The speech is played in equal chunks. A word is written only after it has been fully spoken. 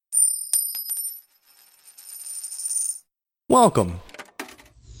Welcome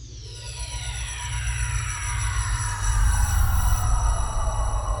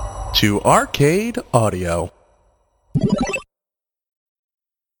to Arcade Audio.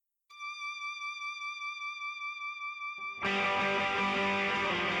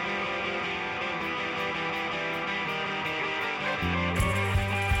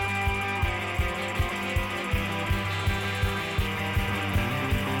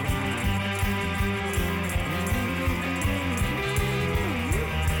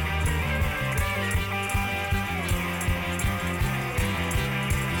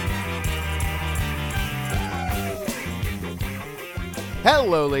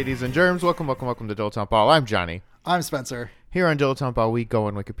 Hello, ladies and germs. Welcome to Dilettante Ball. I'm Johnny. I'm Spencer. Here on Dilettante Ball, we go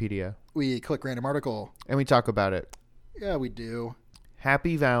on Wikipedia. We click random article. And we talk about it. Yeah, we do.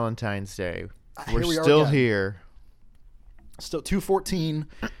 Happy Valentine's Day. Here we are still again. here. Still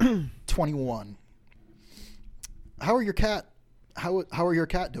 2/14/21. How are your cat? How are your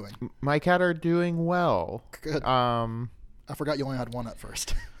cat doing? My cat are doing well. Good. I forgot you only had one at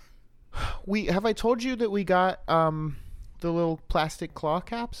first. Have I told you that we got the little plastic claw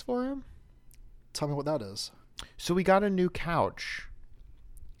caps for him? Tell me what that is. So we got a new couch.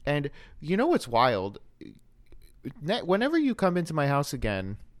 And you know what's wild? Whenever you come into my house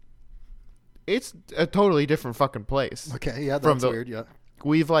again, it's a totally different fucking place. Okay, yeah, that's weird, yeah.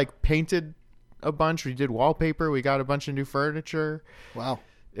 We've like painted a bunch. We did wallpaper. We got a bunch of new furniture. Wow.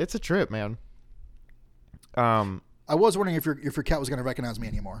 It's a trip, man. I was wondering if your cat was going to recognize me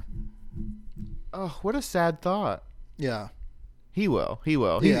anymore. Oh, what a sad thought. Yeah. He will.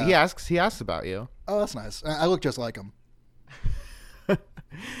 Yeah. He asks about you. Oh, that's nice. I look just like him.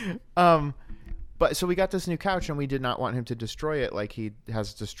 But so we got this new couch and we did not want him to destroy it like he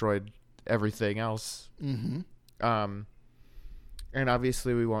has destroyed everything else. Mm-hmm. And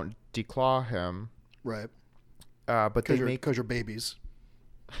obviously we won't declaw him. Right. But because you're babies.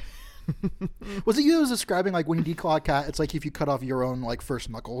 Was it you that was describing like when you declaw a cat, it's like if you cut off your own like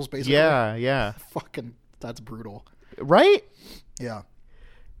first knuckles, basically? Yeah. Fucking, that's brutal. Right? Yeah.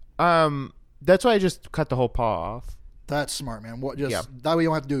 That's why I just cut the whole paw off. That's smart, man. That way you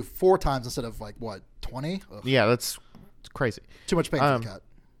don't have to do it 4 times instead of like what, 20? Ugh. Yeah, it's crazy. Too much pain for the cat.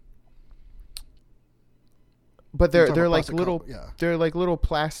 But they're like they're little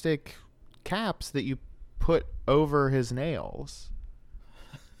plastic caps that you put over his nails.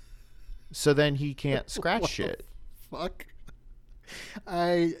 So then he can't scratch shit. Fuck.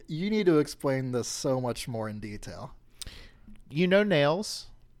 You need to explain this so much more in detail. You know nails?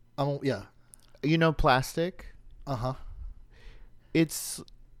 Yeah. You know plastic? Uh-huh. It's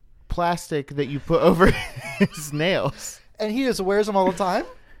plastic that you put over his nails. And he just wears them all the time?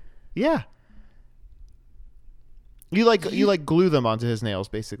 Yeah. You glue them onto his nails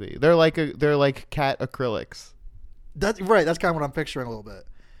basically. They're like cat acrylics. That's right. That's kind of what I'm picturing a little bit.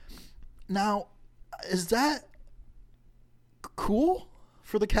 Now, is that cool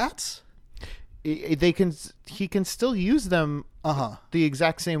for the cats? He can still use them the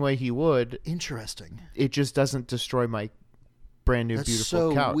exact same way he would. Interesting. It just doesn't destroy my brand new beautiful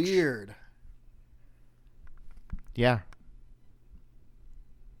couch. That's so weird. Yeah.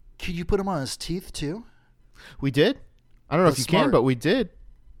 Could you put them on his teeth too? We did. I don't know if you can, but we did.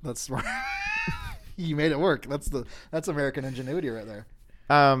 That's smart. You made it work. That's American ingenuity right there.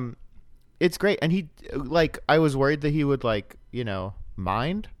 It's great, and he I was worried that he would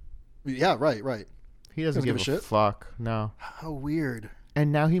mind. Yeah, right. He doesn't give a shit. Fuck. No. How weird.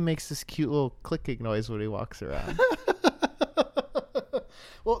 And now he makes this cute little clicking noise when he walks around.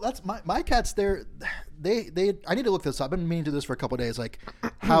 Well, that's my cats. I need to look this up. I've been meaning to do this for a couple of days. Like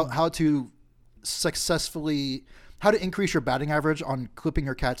how to increase your batting average on clipping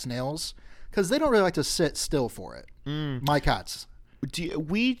your cat's nails, because they don't really like to sit still for it. My cats.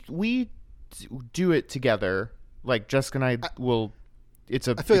 We do it together. Like Jessica and I will. I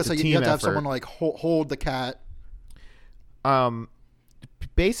feel it's like you have to have someone like hold the cat.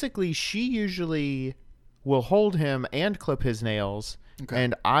 Basically, she usually will hold him and clip his nails,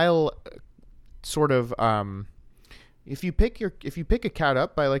 and I'll sort of if you pick a cat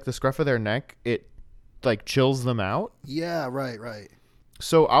up by like the scruff of their neck, it like chills them out. Yeah, right.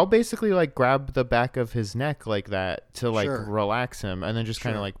 So I'll basically like grab the back of his neck like that to like relax him, and then just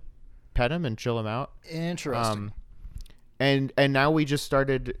kind of like pet him and chill him out. Interesting. And now we just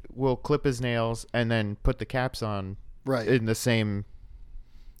started. We'll clip his nails and then put the caps on. Right. In the same.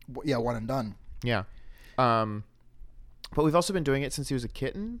 Yeah, one and done. Yeah. But we've also been doing it since he was a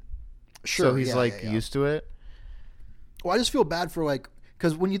kitten. Sure. So he's used to it. Well, I just feel bad for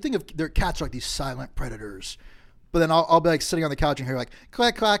because when you think of their cats are like these silent predators, But then I'll be like sitting on the couch and hear like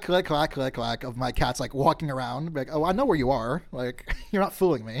clack, clack, clack, clack, clack, clack of my cats like walking around. Be like, oh, I know where you are. Like, you're not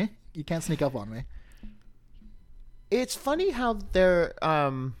fooling me. You can't sneak up on me. It's funny how they're,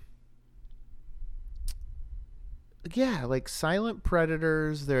 yeah, like silent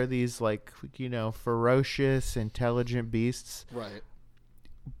predators. They're these like, ferocious, intelligent beasts. Right.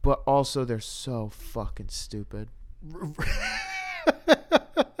 But also they're so fucking stupid.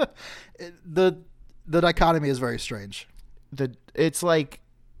 The dichotomy is very strange. It's like,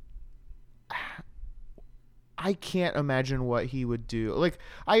 I can't imagine what he would do. Like,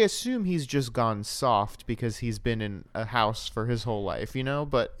 I assume he's just gone soft because he's been in a house for his whole life,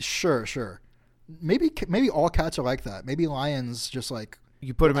 but Sure. Maybe all cats are like that. Maybe lions just like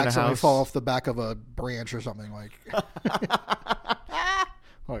you put him in a accidentally house, fall off the back of a branch or something like.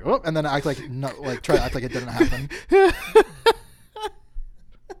 Like, oh, and then act like no, like try to act like it didn't happen.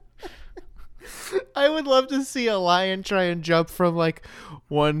 I would love to see a lion try and jump from like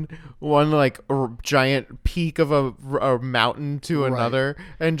one like giant peak of a mountain to Right. another,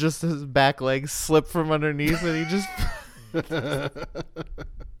 and just his back legs slip from underneath, and he just.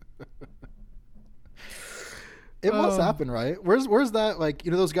 It must happen, right? Where's that? Like,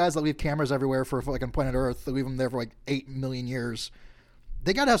 those guys that leave cameras everywhere for like on planet Earth, they leave them there for like 8 million years.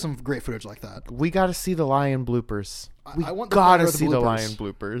 They got to have some great footage like that. We got to see the lion bloopers. We I want the got to Planet Earth see the bloopers. lion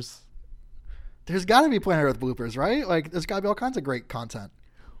bloopers. There's got to be Planet Earth bloopers, right? Like, there's got to be all kinds of great content.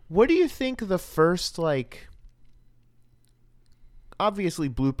 What do you think the first, like... Obviously,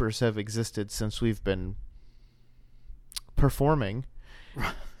 bloopers have existed since we've been performing.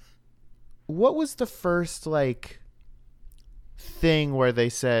 What was the first, like, thing where they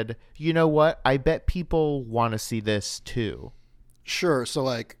said, you know what? I bet people want to see this, too. Sure. So,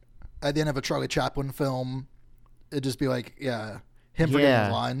 like, at the end of a Charlie Chaplin film, it'd just be like, him forgetting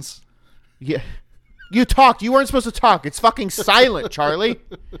his lines. Yeah. You talked. You weren't supposed to talk. It's fucking silent, Charlie.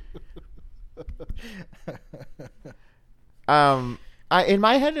 In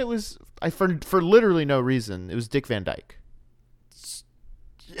my head, it was for literally no reason. It was Dick Van Dyke.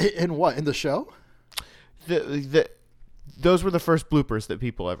 In what? In the show? Those were the first bloopers that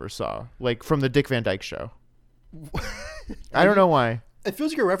people ever saw, like from the Dick Van Dyke Show. I don't know why. It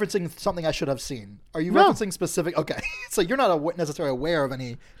feels like you're referencing something I should have seen. Are you No. referencing specific? Okay, so you're not necessarily aware of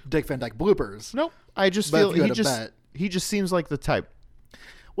any Dick Van Dyke bloopers. Nope. I just But feel if you he had to just bet. he just seems like the type.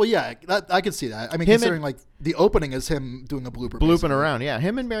 Well, yeah, I could see that. I mean, Him considering and- like the opening is him doing a blooper, Blooping basically. around, yeah.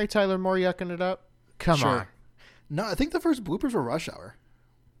 Him and Mary Tyler Moore yucking it up. Come Sure. on. No, I think the first bloopers were Rush Hour.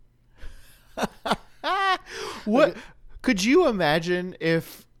 What could you imagine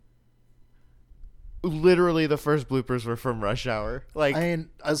if literally the first bloopers were from Rush Hour? Like, I mean,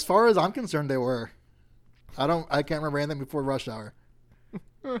 as far as I'm concerned, they were. I can't remember anything before Rush Hour.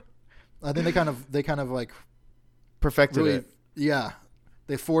 I think they kind of like perfected really, it. yeah,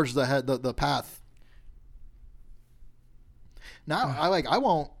 they forged the path. Now I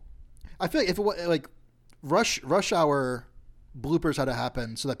won't. I feel like if it was like Rush Hour bloopers had to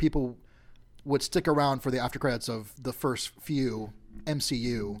happen so that people would stick around for the after credits of the first few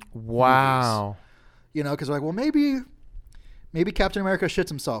MCU. Wow. Movies. Because like, well, maybe Captain America shits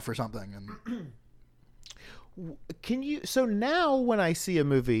himself or something. And So now when I see a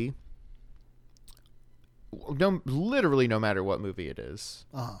movie, literally no matter what movie it is,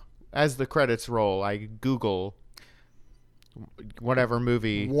 as the credits roll, I Google whatever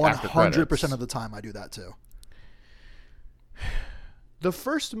movie. 100% of the time, I do that too. The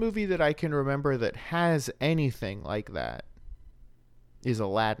first movie that I can remember that has anything like that is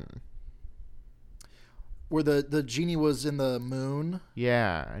Aladdin. Where the genie was in the moon.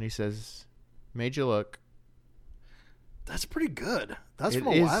 Yeah, and he says, "Made you look." That's pretty good. That's It from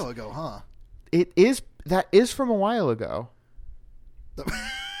a is- while ago, huh? That is from a while ago.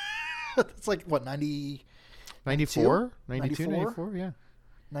 It's like what 90, 94? 92, 94, yeah.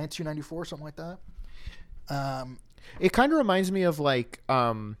 92, 94, something like that. It kind of reminds me of like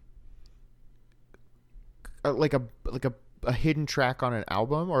a hidden track on an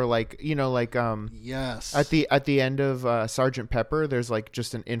album, or like Yes. at the end of Sgt. Pepper, there's like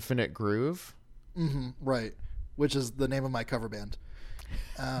just an infinite groove. Right, which is the name of my cover band.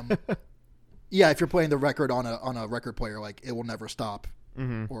 Yeah, if you're playing the record on a record player, like it will never stop.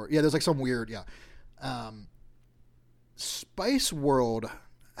 Or there's like some weird Spice World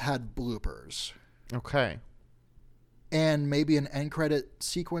had bloopers. Okay. And maybe an end credit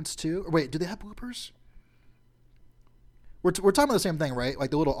sequence too. Or wait, do they have bloopers? We're talking about the same thing, right?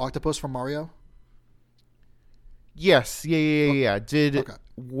 Like the little octopus from Mario. Yes. Yeah. Okay.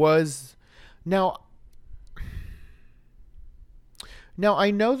 Was now Now,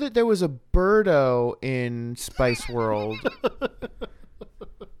 I know that there was a Birdo in Spice World.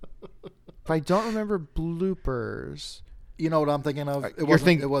 But I don't remember bloopers. You know what I'm thinking of? It was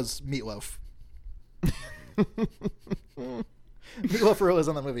Meatloaf. Meatloaf really is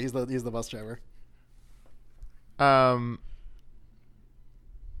in the movie. He's the bus driver. I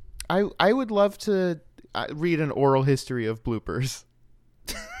would love to read an oral history of bloopers.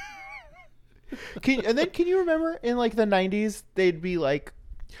 Can you remember in like the 90s they'd be like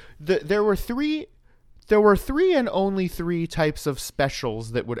there were three and only three types of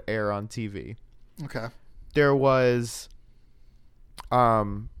specials that would air on TV. Okay. There was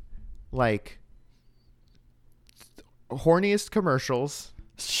like horniest commercials.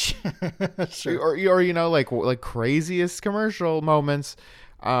 Sure. or you know, like craziest commercial moments,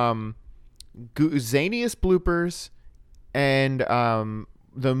 zaniest bloopers, and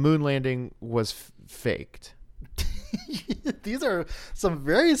the moon landing was faked. These are some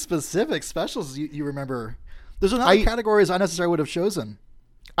very specific specials you remember. There's another categories I necessarily would have chosen.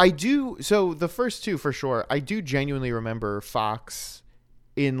 I do. So the first two for sure. I do genuinely remember Fox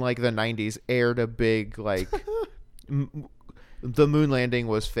in like the 90s aired a big like the moon landing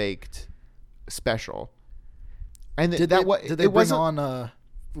was faked special. And did they bring on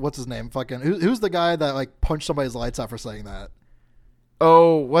what's his name? Fucking who's the guy that like punched somebody's lights out for saying that?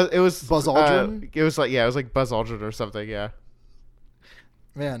 Oh, well, it was Buzz Aldrin. It was like Buzz Aldrin or something. Yeah.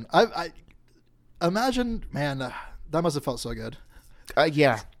 Man, I imagine, man, that must have felt so good.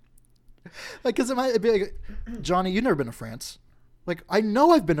 Yeah. Like, cause it'd be like, Johnny, you've never been to France. Like, I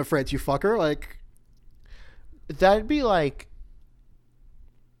know I've been to France, you fucker. Like, that'd be like.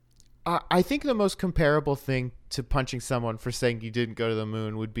 I think the most comparable thing to punching someone for saying you didn't go to the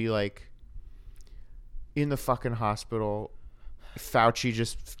moon would be like in the fucking hospital. Fauci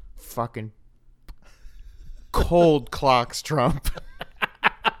just fucking cold clocks Trump.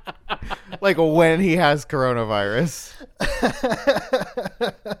 Like when he has coronavirus.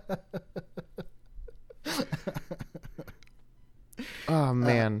 Oh,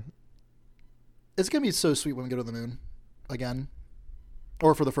 man. It's going to be so sweet when we go to the moon again.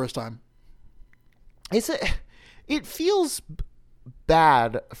 Or for the first time. It feels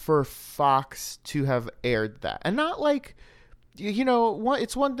bad for Fox to have aired that. And not like... You know,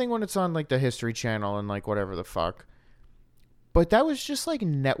 it's one thing when it's on like the History Channel and like whatever the fuck, but that was just like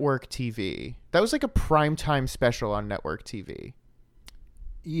network TV. That was like a primetime special on network TV.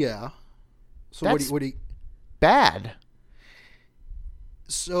 Yeah. So that's what do you bad?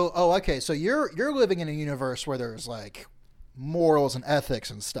 So okay. So you're living in a universe where there's like morals and ethics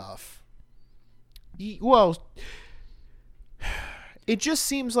and stuff. Well, it just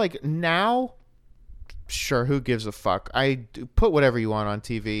seems like now. Sure, who gives a fuck? I put whatever you want on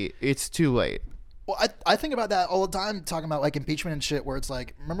TV. It's too late. Well, I think about that all the time, talking about like impeachment and shit, where it's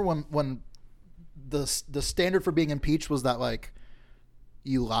like, remember when the standard for being impeached was that like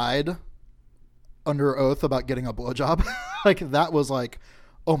you lied under oath about getting a blowjob? Like that was like,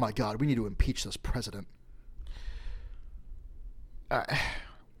 oh my God, we need to impeach this president.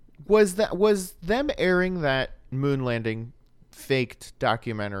 Was them airing that moon landing faked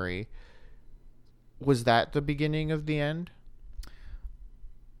documentary? Was that the beginning of the end?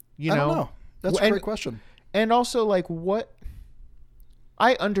 You know? I don't know. That's a great question. And also, like, what...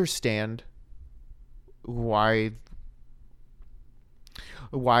 I understand why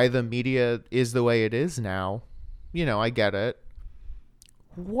the media is the way it is now. You know, I get it.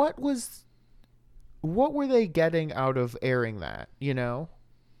 What were they getting out of airing that, you know?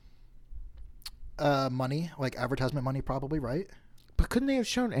 Money, like advertisement money probably, right? But couldn't they have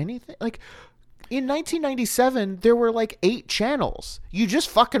shown anything? Like... In 1997, there were like 8 channels. You just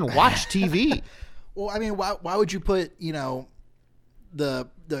fucking watch TV. Well, I mean, why would you put, you know, the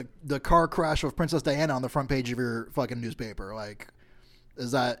car crash of Princess Diana on the front page of your fucking newspaper? Like,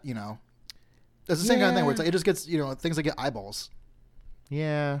 is that, you know, it's the same kind of thing where it's like, it just gets, you know, things that get eyeballs.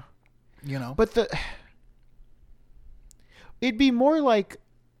 Yeah. You know? But it'd be more like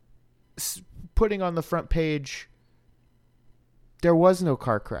putting on the front page, there was no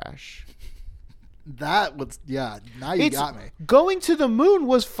car crash. That was, yeah, now you got me. Going to the moon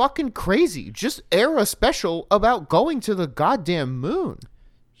was fucking crazy. Just air a special about going to the goddamn moon.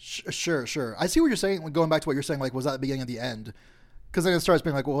 Sure. I see what you're saying. Going back to what you're saying, like, was that the beginning of the end? Because then it starts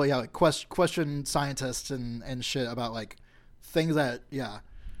being like, well, yeah, like question scientists and shit about like things that, yeah,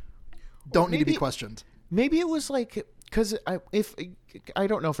 don't need to be questioned. Maybe it was like, because I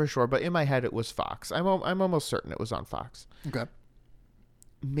don't know for sure, but in my head it was Fox. I'm almost certain it was on Fox. Okay.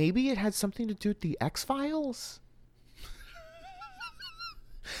 Maybe it had something to do with the X-Files?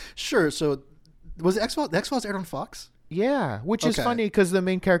 Sure. So was the X-Files aired on Fox? Yeah, which is Okay. funny because the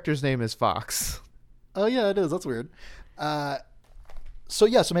main character's name is Fox. Oh yeah, it is. That's weird. So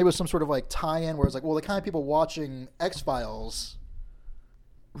maybe it was some sort of like tie-in where it's like, well, the kind of people watching X-Files,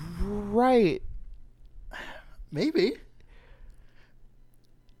 Right. maybe.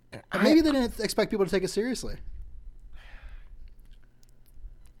 And maybe they didn't expect people to take it seriously.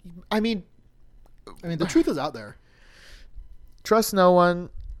 I mean, The truth is out there. trust no one.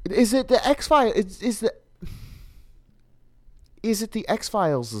 Is it the X-Files? Is it the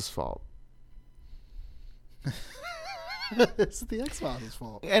X-Files' fault? It's the X-Files'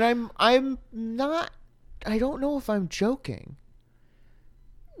 fault. And I'm not. I don't know if I'm joking.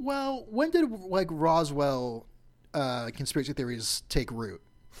 Well, when did like Roswell conspiracy theories take root?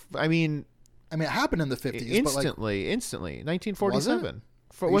 I mean, It happened in the 50s. instantly, 1947.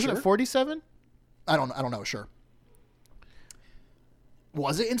 Wasn't sure? it 47? I don't know. Sure.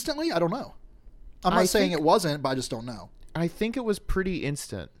 Was it instantly? I don't know. I'm I not saying think- it wasn't, but I just don't know. I think it was pretty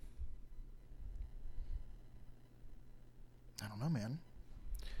instant. I don't know, man.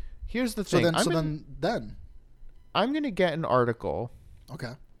 Here's the So thing. then, I'm going to get an article.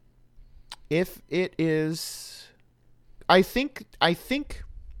 okay. If it is, I think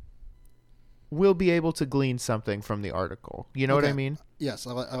we'll be able to glean something from the article. You know what I Okay. mean? Yes,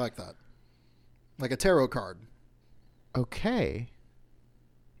 I like that. Like a tarot card. Okay.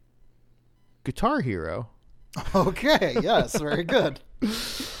 Guitar Hero. Okay. Yes. Very good.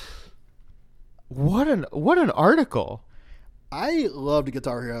 What an article. I loved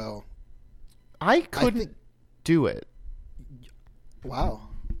Guitar Hero. I couldn't think- do it. Wow.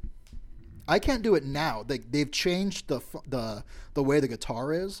 I can't do it now. They've changed the way the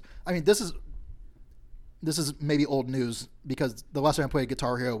guitar is. This is maybe old news because the last time I played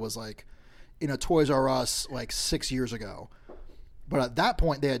Guitar Hero was like in a Toys R Us like 6 years ago. But at that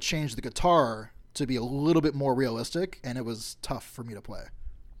point, they had changed the guitar to be a little bit more realistic, and it was tough for me to play.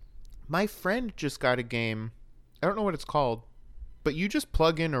 My friend just got a game. I don't know what it's called, but you just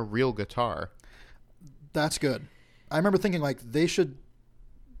plug in a real guitar. That's good. I remember thinking like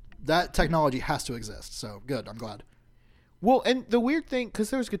that technology has to exist. So good. I'm glad. Well, and the weird thing, because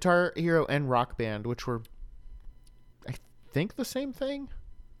there was Guitar Hero and Rock Band, which were, I think, the same thing.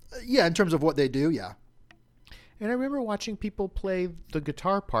 Yeah, in terms of what they do, yeah. And I remember watching people play the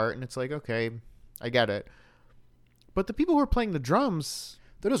guitar part, and it's like, okay, I get it. But the people who were playing the drums,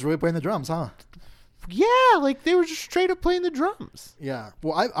 They're just really playing the drums, huh? yeah, like they were just straight up playing the drums. Yeah.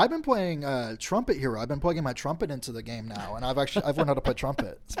 Well, I've been playing Trumpet Hero. I've been plugging my trumpet into the game now, and I've learned how to play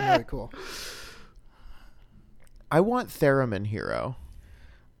trumpet. It's been really cool. I want Theremin Hero.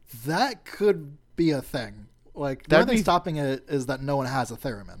 That could be a thing. Like the That'd only thing be- stopping it is that no one has a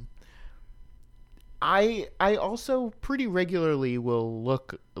theremin. I also pretty regularly will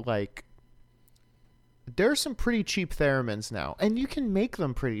look like there are some pretty cheap theremins now, and you can make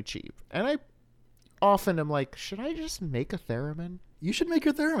them pretty cheap. And I often am like, should I just make a theremin? You should make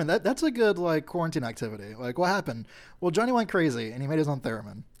your theremin. That's a good like quarantine activity. Like what happened? Well, Johnny went crazy and he made his own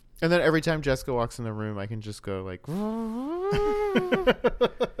theremin. And then every time Jessica walks in the room, I can just go like,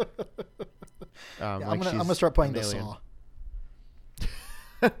 Yeah, like I'm gonna start playing an the alien.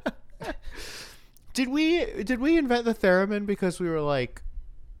 saw. Did we invent the theremin because we were like,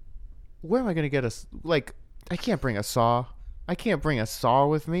 where am I going to get I can't bring a saw. I can't bring a saw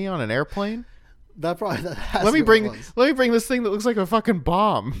with me on an airplane. That has Let to me be what it was. bring this thing that looks like a fucking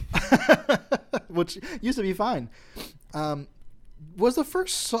bomb. Which used to be fine. Was the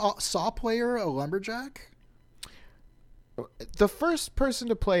first saw player a lumberjack? The first person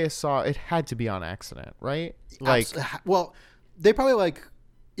to play a saw, it had to be on accident, right? Like, Well, they probably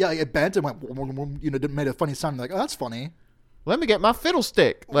it bent and went, made a funny sound. Like, oh, that's funny. let me get my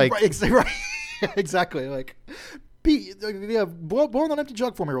fiddlestick. Like, right, right. Exactly. Like, Pete, yeah, blow on an empty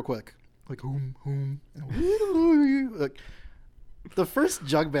jug for me real quick. Like, like, the first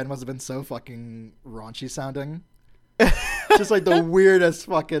jug band must have been so fucking raunchy sounding. Just like the weirdest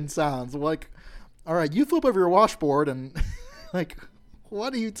fucking sounds. Like, all right, you flip over your washboard and like,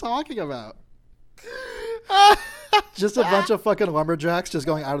 what are you talking about? Just a bunch of fucking lumberjacks just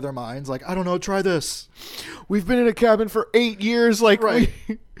going out of their minds. Like, I don't know, try this. we've been in a cabin for 8 years. Like, Right.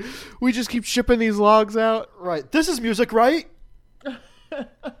 we just keep shipping these logs out. Right. This is music, right?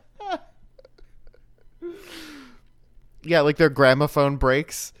 Yeah, like their gramophone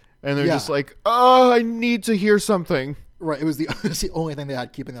breaks, and they're Yeah. just like, oh, I need to hear something. Right. It was the only thing they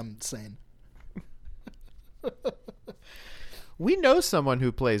had keeping them sane. We know someone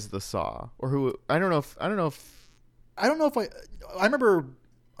who plays the saw, or who I don't know if I remember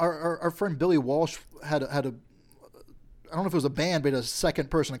our friend Billy Walsh had a I don't know if it was a band, but a second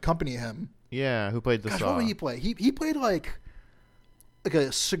person accompany him. Yeah, who played the Gosh, saw? what did he play? He played like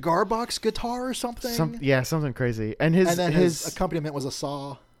a cigar box guitar or something. Something crazy. And his accompaniment was a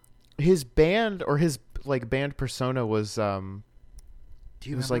saw. His band or his like band persona was Do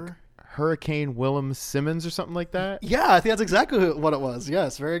you was remember? like Hurricane Willem Simmons or something like that. Yeah, I think that's exactly what it was.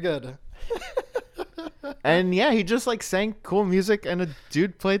 Yes, very good. And yeah, he just like sang cool music, and a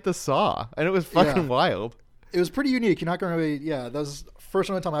dude played the saw, and it was fucking wild. It was pretty unique. You're not going to really, that was the first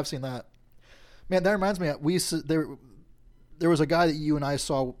and only time I've seen that. Man, that reminds me, there was a guy that you and I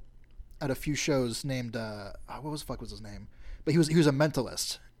saw at a few shows named, what was the fuck was his name? But he was a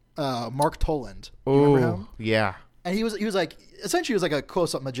mentalist, Mark Toland. Do you remember him? Yeah. And he was like, essentially he was like a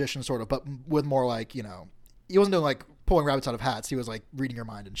close-up magician sort of, but with more like, he wasn't doing like pulling rabbits out of hats. He was like reading your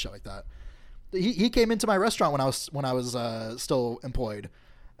mind and shit like that. He came into my restaurant when I was still employed,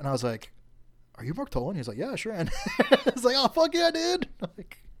 and I was like, "Are you Mark Toland?" He was like, "Yeah, sure." And it's like, "Oh fuck yeah, dude!"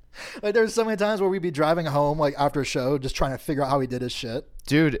 Like there's so many times where we'd be driving home like after a show, just trying to figure out how he did his shit.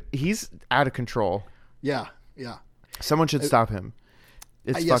 Dude, he's out of control. Yeah. Someone should stop him.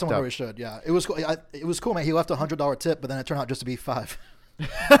 It's fucked someone up. really should. Yeah, it was cool. It was cool, man. He left $100 tip, but then it turned out just to be $5.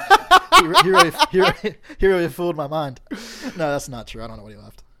 he really fooled my mind. No, that's not true. I don't know what he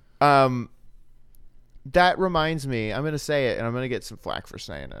left. That reminds me, I'm going to say it, and I'm going to get some flack for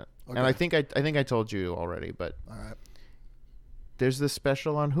saying it. Okay. And I think I told you already, but All right. there's this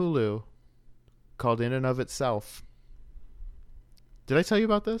special on Hulu called In and of Itself. Did I tell you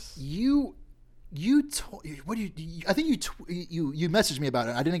about this? I think you messaged me about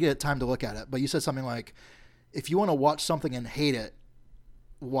it. I didn't get time to look at it, but you said something like, if you want to watch something and hate it,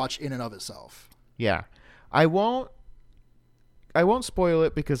 watch In and of Itself. Yeah. I won't spoil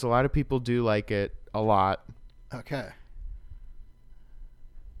it because a lot of people do like it a lot. Okay.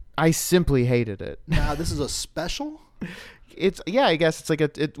 I simply hated it. Now, this is a special? I guess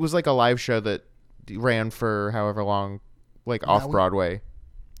it was like a live show that ran for however long, like off Broadway.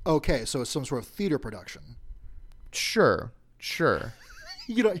 Okay, so it's some sort of theater production. Sure. Can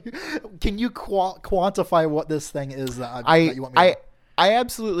you quantify what this thing is that you want me to? I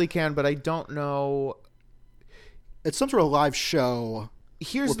absolutely can, but I don't know. It's some sort of live show.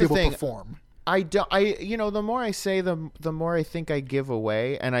 Here's where the people thing. Perform. The more I say, the more I think I give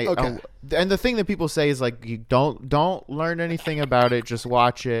away, and and the thing that people say is like, you don't learn anything about it, just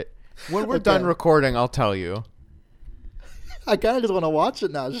watch it. When we're done recording, I'll tell you. I kind of just want to watch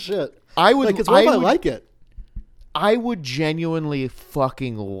it now. Shit. I would. Like, I like it. I would genuinely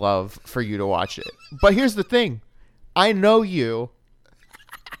fucking love for you to watch it. But here's the thing. I know you.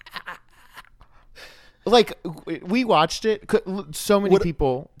 Like, we watched it. So many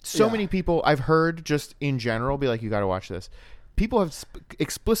people I've heard just in general be like, you got to watch this. People have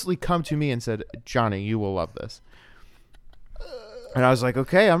explicitly come to me and said, Johnny, you will love this. And I was like,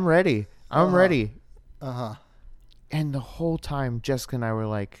 okay, I'm ready. I'm ready. Uh-huh. And the whole time, Jessica and I were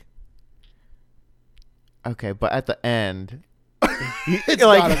like, okay, but at the end, it's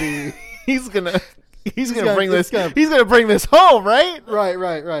like, gotta be. he's gonna bring this home, right?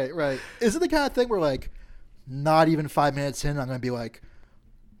 Right. Is it the kind of thing where like, not even 5 minutes in, I'm gonna be like,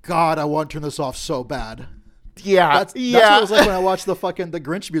 God, I want to turn this off so bad. Yeah, that's what it was like when I watched the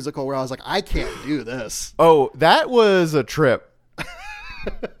Grinch musical, where I was like, I can't do this. Oh, that was a trip.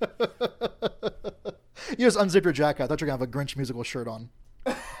 You just unzip your jacket. I thought you were gonna have a Grinch musical shirt on.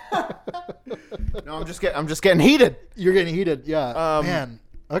 No, I'm just getting heated. You're getting heated, yeah. Man,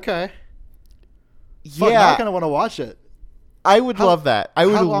 okay. Yeah, Fuck, now I kind of want to watch it. I would love that. I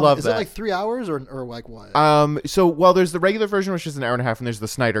would love that. Is it like 3 hours or like what? So there's the regular version, which is an hour and a half, and there's the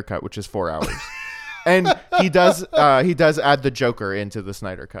Snyder cut, which is 4 hours. And he does add the Joker into the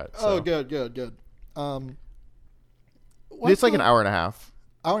Snyder cut. So. Oh, good. It's like an hour and a half.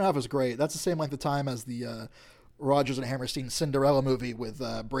 Hour and a half is great. That's the same length of time as the Rodgers and Hammerstein Cinderella movie with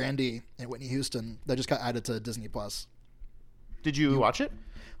Brandy and Whitney Houston that just got added to Disney Plus. Did you watch it?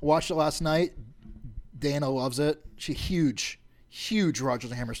 Watched it last night. Dana loves it. She's huge Rodgers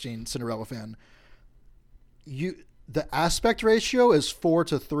and Hammerstein Cinderella fan. The aspect ratio is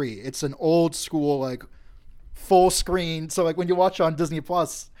 4:3. It's an old school like full screen. So like when you watch it on Disney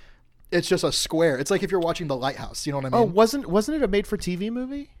Plus, it's just a square. It's like if you're watching The Lighthouse. You know what I mean? Oh, wasn't it a made-for-TV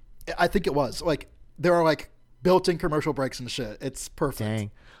movie? I think it was. Like there are like built-in commercial breaks and shit. It's perfect.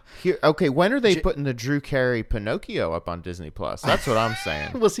 Dang. Okay, when are they putting the Drew Carey Pinocchio up on Disney Plus? That's what I'm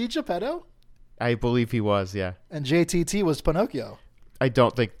saying. Was he Geppetto? I believe he was, yeah. And JTT was Pinocchio. I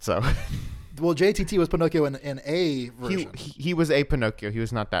don't think so. Well, JTT was Pinocchio in a version. He was a Pinocchio. He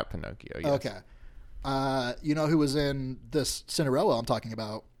was not that Pinocchio. Yes. Okay. You know who was in this Cinderella I'm talking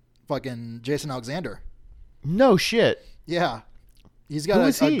about? Fucking Jason Alexander. No shit. Yeah. He's Who got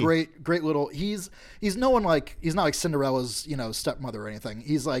is a he? great little. He's no one like he's not like Cinderella's stepmother or anything.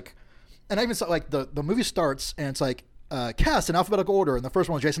 He's like, and I even saw like the movie starts and it's like cast in alphabetical order, and the first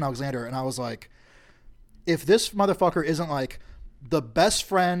one was Jason Alexander, and I was like, if this motherfucker isn't like the best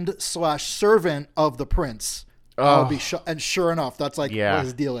friend / servant of the prince, I'll be and sure enough, that's like what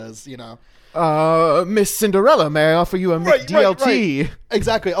his deal is, Miss Cinderella, may I offer you a McDLT? Right.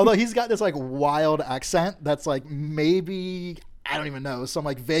 Exactly. Although he's got this like wild accent that's like maybe I don't even know, some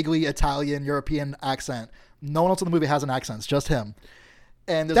like vaguely Italian European accent. No one else in the movie has an accent. It's just him.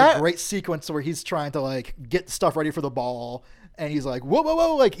 And there's a great sequence where he's trying to like get stuff ready for the ball, and he's like, whoa, whoa,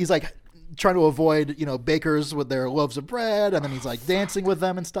 whoa, like he's like trying to avoid bakers with their loaves of bread, and then he's like dancing with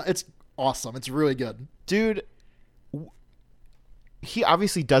them and stuff. It's awesome. It's really good, dude. He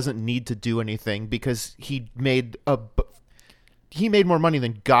obviously doesn't need to do anything because he made more money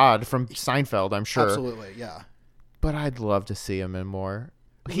than God from Seinfeld, I'm sure. Absolutely, yeah. But I'd love to see him in more.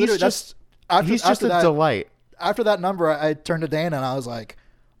 He's just a delight. After that number, I turned to Dana and I was like,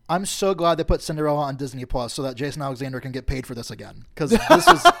 I'm so glad they put Cinderella on Disney Plus so that Jason Alexander can get paid for this again, because this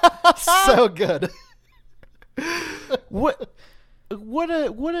was so good. What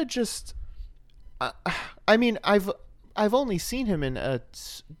a just. I mean, I've only seen him in a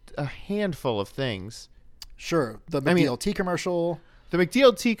handful of things. Sure, the McDLT commercial. The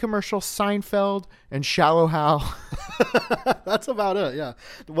McDLT commercial, Seinfeld, and Shallow Hal. That's about it. Yeah.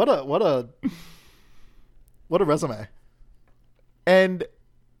 What a resume. And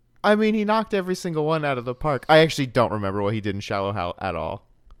I mean, he knocked every single one out of the park. I actually don't remember what he did in Shallow Hal at all.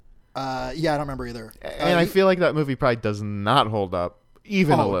 Yeah, I don't remember either. And I feel like that movie probably does not hold up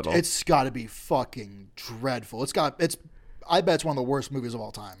even a little. It's got to be fucking dreadful. I bet it's one of the worst movies of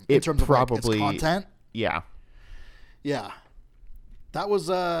all time in terms of like, its content. Yeah. Yeah. That was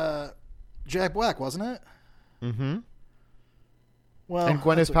Jack Black, wasn't it? Mm-hmm. Well, and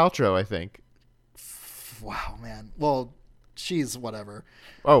Gwyneth Paltrow, I think. Wow, man. Well, she's whatever.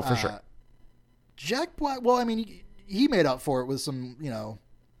 Oh, for sure. Jack Black. Well, I mean, he made up for it with some,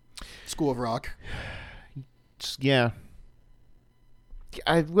 School of Rock. Yeah.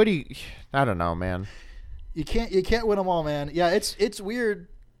 I don't know, man. You can't win them all, man. Yeah, it's weird.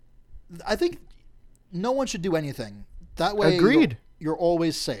 I think no one should do anything. That way, agreed. You're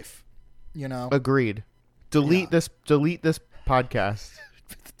always safe. Agreed. Delete this podcast.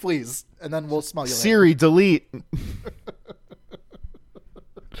 Please, and then we'll smell you later. Siri, delete.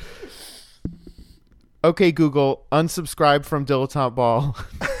 Okay, Google, unsubscribe from Dilettante Ball.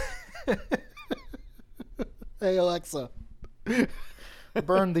 Hey, Alexa,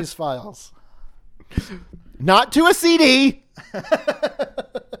 burn these files. Not to a CD.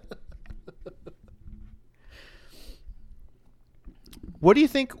 What do you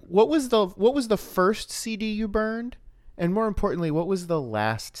think? What was the first CD you burned? And more importantly, what was the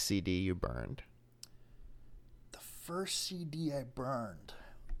last CD you burned? The first CD I burned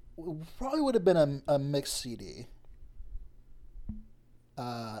probably would have been a mixed CD.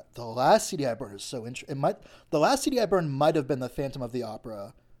 The last CD I burned is so interesting. The last CD I burned might have been the Phantom of the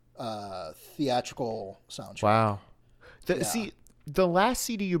Opera theatrical soundtrack. Wow. See, the last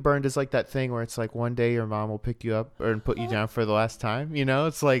CD you burned is like that thing where it's like one day your mom will pick you up and put you down for the last time.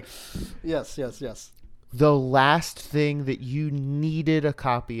 It's like... Yes. The last thing that you needed a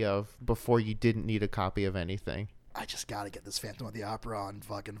copy of before you didn't need a copy of anything. I just got to get this Phantom of the Opera on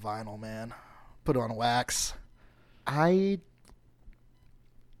fucking vinyl, man. Put it on wax. I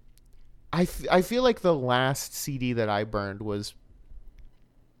feel like the last CD that I burned was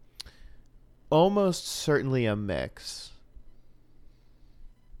almost certainly a mix.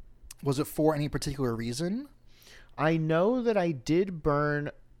 Was it for any particular reason? I know that I did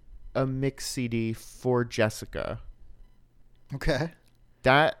burn a mix CD for Jessica. Okay.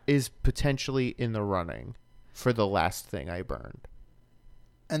 That is potentially in the running for the last thing I burned.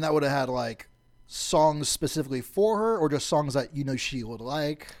 And that would have had like songs specifically for her, or just songs that she would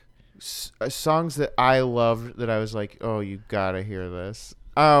like? Songs that I loved that I was like, oh, you gotta hear this.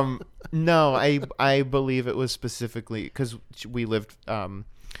 No, I believe it was specifically because we lived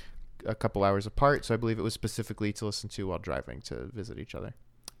a couple hours apart, so I believe it was specifically to listen to while driving to visit each other.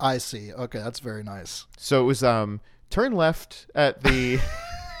 I see. Okay, that's very nice. So it was turn left at the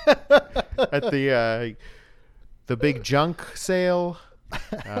at the big junk sale.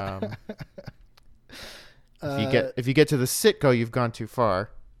 If you get to the Citgo, you've gone too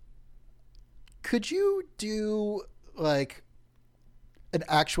far. Could you do like an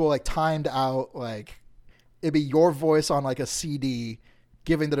actual like timed out, like it'd be your voice on like a CD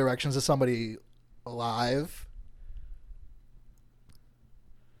giving the directions to somebody live?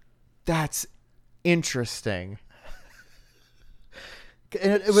 That's Interesting.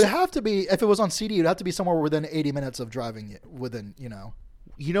 And it would have to be, if it was on CD, it'd have to be somewhere within 80 minutes of driving it. Within, you know.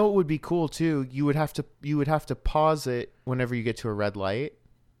 You know what would be cool too? You would have to pause it whenever you get to a red light.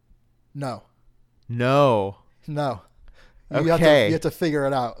 No. No. Okay. You have to figure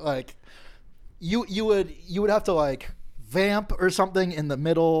it out. Like you would have to like vamp or something in the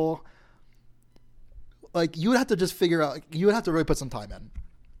middle. Like you would have to just figure out. You would have to really put some time in.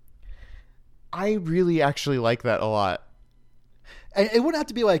 I really actually like that a lot. And it wouldn't have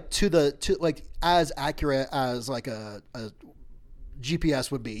to be like to like as accurate as like a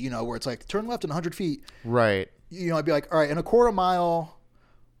GPS would be, you know, where it's like turn left in 100 feet. Right. You know, I'd be like, all right, in a quarter mile,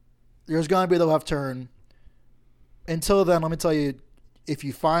 there's going to be the left turn. Until then, let me tell you, if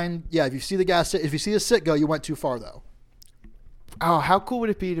you see the gas, if you see the Citgo, you went too far though. Oh, how cool would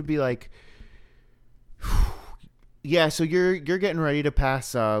it be to be like, yeah, so you're getting ready to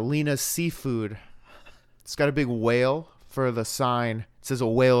pass Lena's Seafood. It's got a big whale for the sign. It says a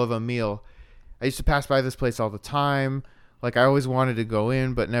whale of a meal. I used to pass by this place all the time. Like I always wanted to go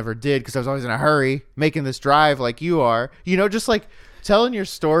in, but never did because I was always in a hurry making this drive like you are. You know, just like telling your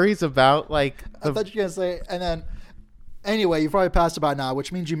stories about like. I thought you were going to say, and then anyway, you probably passed by now,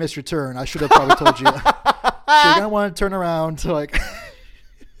 which means you missed your turn. I should have probably told you. So you're going to want to turn around to like.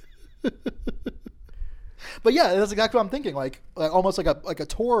 But yeah, that's exactly what I'm thinking. Like almost like a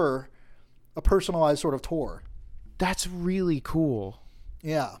tour, a personalized sort of tour. That's really cool.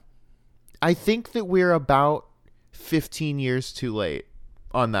 Yeah. I think that we're about 15 years too late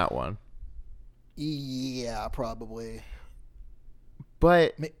on that one. Yeah, probably.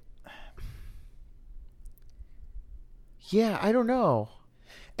 But yeah, I don't know.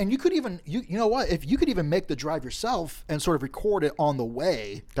 And you could even, you know what? If you could even make the drive yourself and sort of record it on the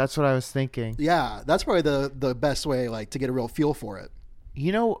way. That's what I was thinking. Yeah, that's probably the best way, like, to get a real feel for it.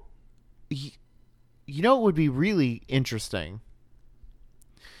 You know what would be really interesting?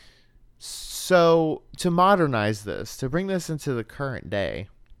 So, to modernize this, to bring this into the current day,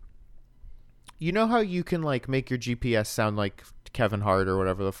 you know how you can, like, make your GPS sound like Kevin Hart or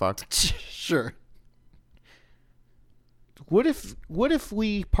whatever the fuck? Sure. What if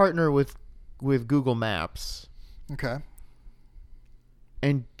we partner with Google Maps? Okay.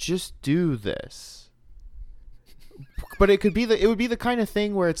 And just do this. But it would be the kind of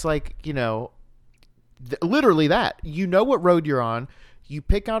thing where it's like, you know, literally that. You know what road you're on. You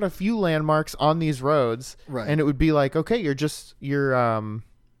pick out a few landmarks on these roads, right? And it would be like, okay, you're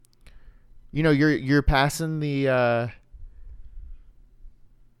passing the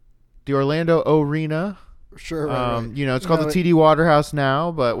Orlando Arena. Sure. Right. You know, it's called the TD Waterhouse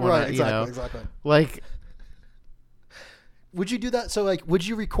now, but right, exactly. Like, would you do that? So, like, would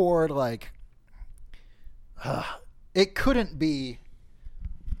you record like? It couldn't be.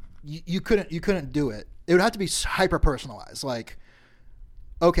 You couldn't do it. It would have to be hyper personalized. Like,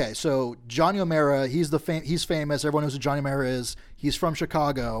 okay, so Johnny O'Mara, he's famous. Everyone knows who Johnny O'Mara is. He's from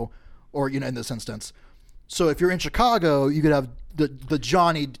Chicago, or you know, in this instance. So if you're in Chicago, you could have the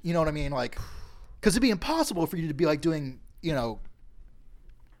Johnny. You know what I mean? Like, because it'd be impossible for you to be like doing, you know,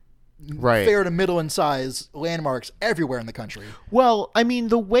 right, fair to middle in size landmarks everywhere in the country. Well, I mean,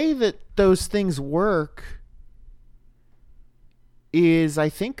 the way that those things work is I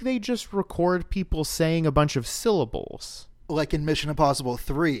think they just record people saying a bunch of syllables. Like in Mission Impossible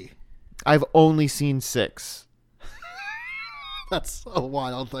 3. I've only seen 6. That's a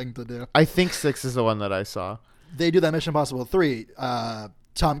wild thing to do. I think 6 is the one that I saw. They do that Mission Impossible 3.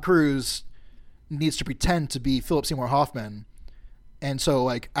 Tom Cruise needs to pretend to be Philip Seymour Hoffman. And so,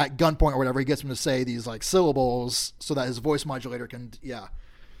 like, at gunpoint or whatever, he gets him to say these, like, syllables so that his voice modulator can, yeah.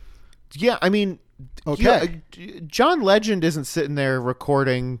 Yeah, I mean, okay. John Legend isn't sitting there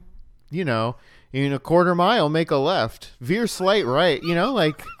recording, you know, in a quarter mile, make a left, veer slight right, you know,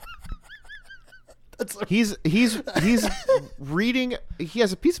 like... He's reading. He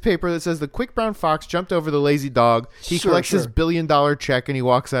has a piece of paper that says the quick brown fox jumped over the lazy dog. He collects his $1 billion check and he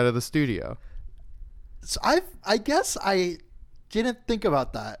walks out of the studio. So I guess I didn't think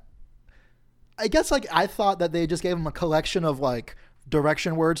about that. I guess like I thought that they just gave him a collection of like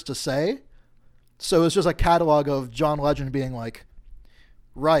direction words to say. So it's just a catalog of John Legend being like,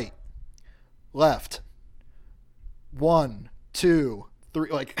 right, left, 1, 2, 3,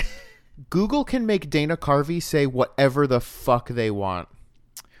 like. Google can make Dana Carvey say whatever the fuck they want.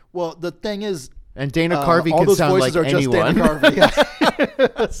 Well, the thing is... And Dana Carvey can sound like anyone. All those voices are just Dana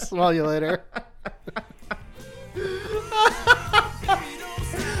Carvey. Yeah. Smell you later.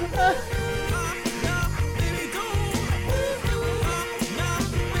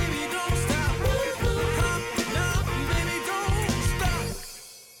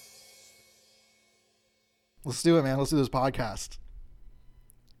 Let's do it, man. Let's do this podcast.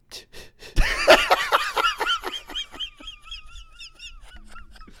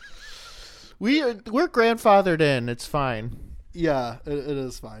 We're grandfathered in. It's fine. Yeah, it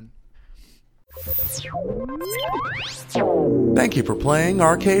is fine. Thank you for playing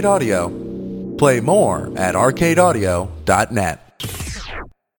Arcade Audio. Play more at arcadeaudio.net.